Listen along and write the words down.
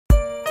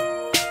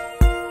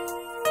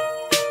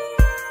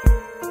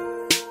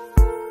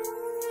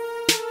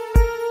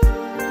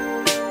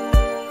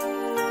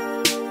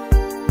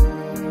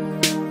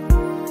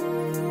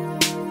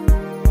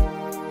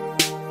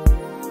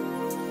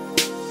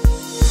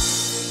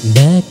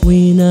Back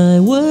when I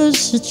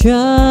was a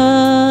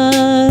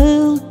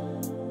child,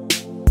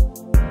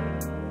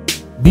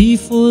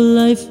 before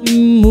life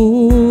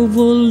removed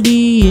all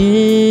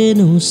the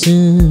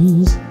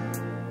innocence,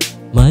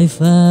 my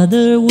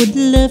father would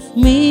left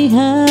me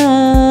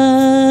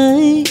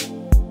high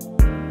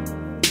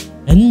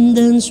and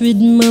dance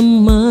with my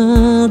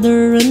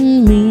mother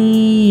and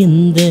me,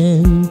 and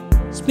then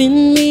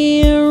spin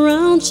me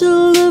around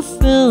till I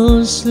fell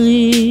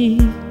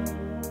asleep.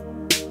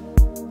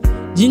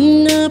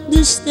 Then up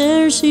the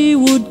stairs he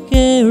would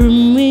carry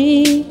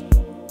me,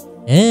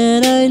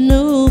 and I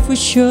know for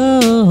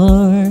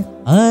sure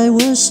I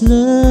was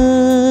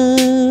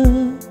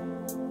loved.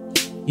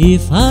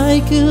 If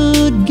I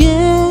could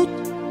get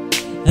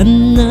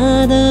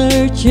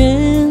another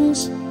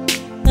chance,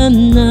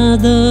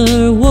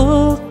 another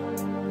walk,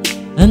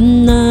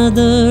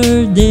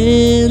 another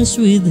dance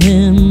with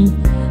him,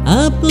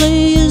 I'd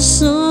play a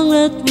song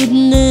that would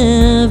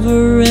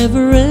never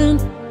ever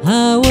end.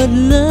 I would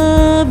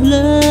love,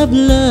 love,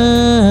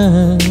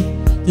 love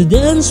to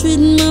dance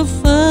with my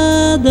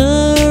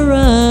father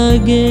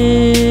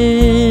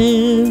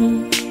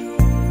again.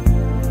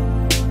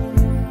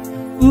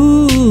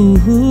 Ooh.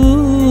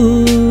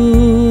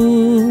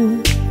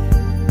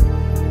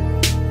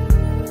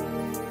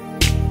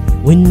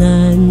 When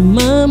I and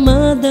my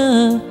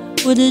mother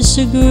would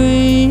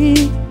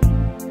disagree,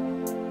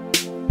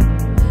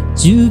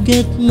 to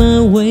get my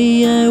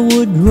way I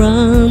would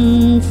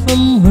run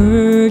from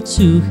her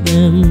to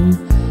him.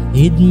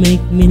 He'd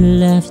make me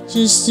laugh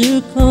just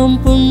to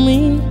comfort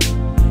me,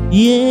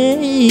 yeah,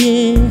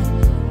 yeah.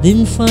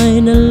 Then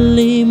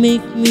finally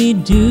make me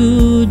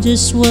do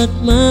just what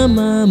my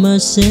mama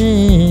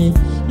said.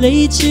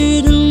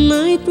 Later the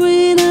night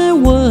when I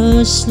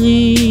was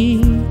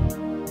asleep,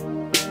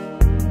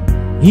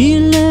 he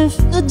left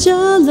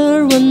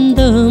 $1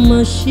 under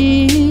my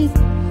sheet.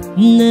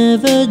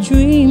 Never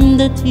dreamed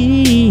that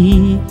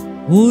he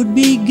would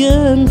be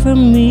gone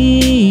from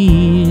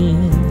me.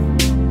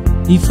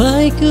 If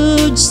I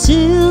could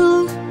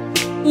steal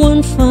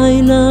one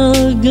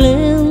final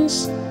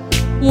glance,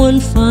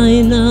 one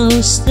final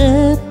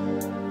step,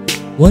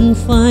 one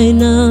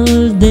final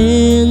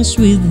dance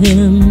with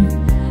him,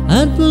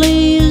 I'd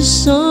play a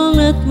song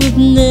that would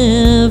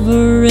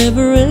never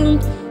ever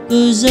end.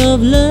 'Cause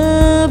of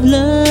love,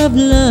 love,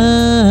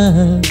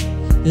 love,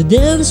 to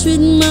dance with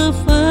my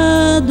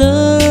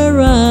father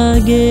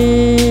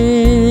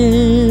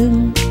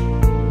again.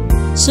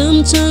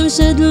 Sometimes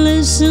I'd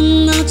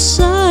listen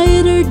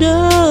outside her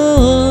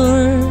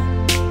door,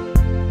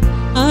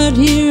 I'd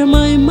hear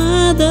my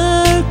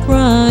mother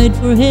cried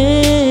for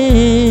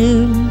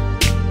him.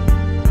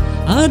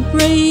 I'd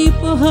pray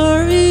for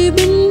her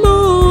even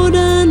more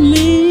than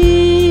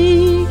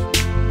me,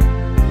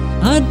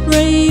 I'd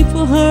pray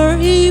for her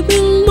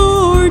even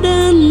more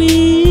than me.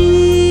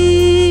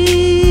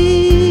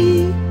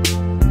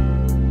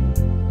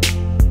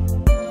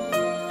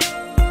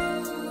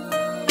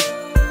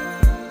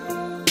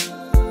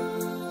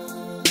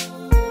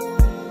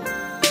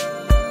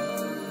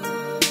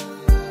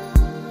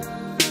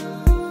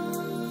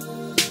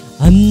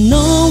 I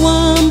know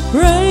I'm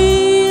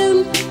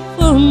praying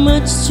for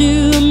much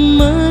too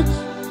much,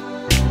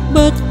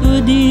 but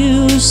could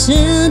you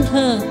send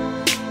her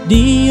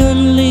the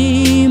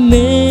only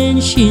man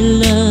she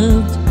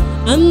loved?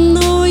 I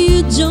know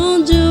you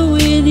don't do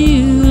it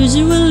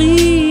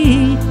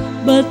usually,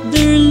 but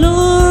dear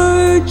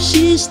Lord,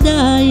 she's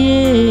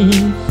dying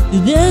to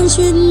dance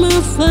with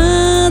my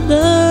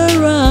father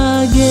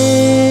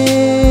again.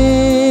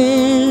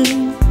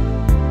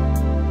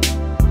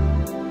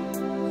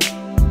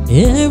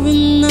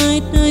 Every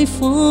night I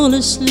fall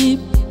asleep,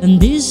 and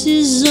this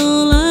is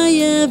all I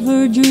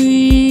ever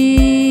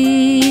dream.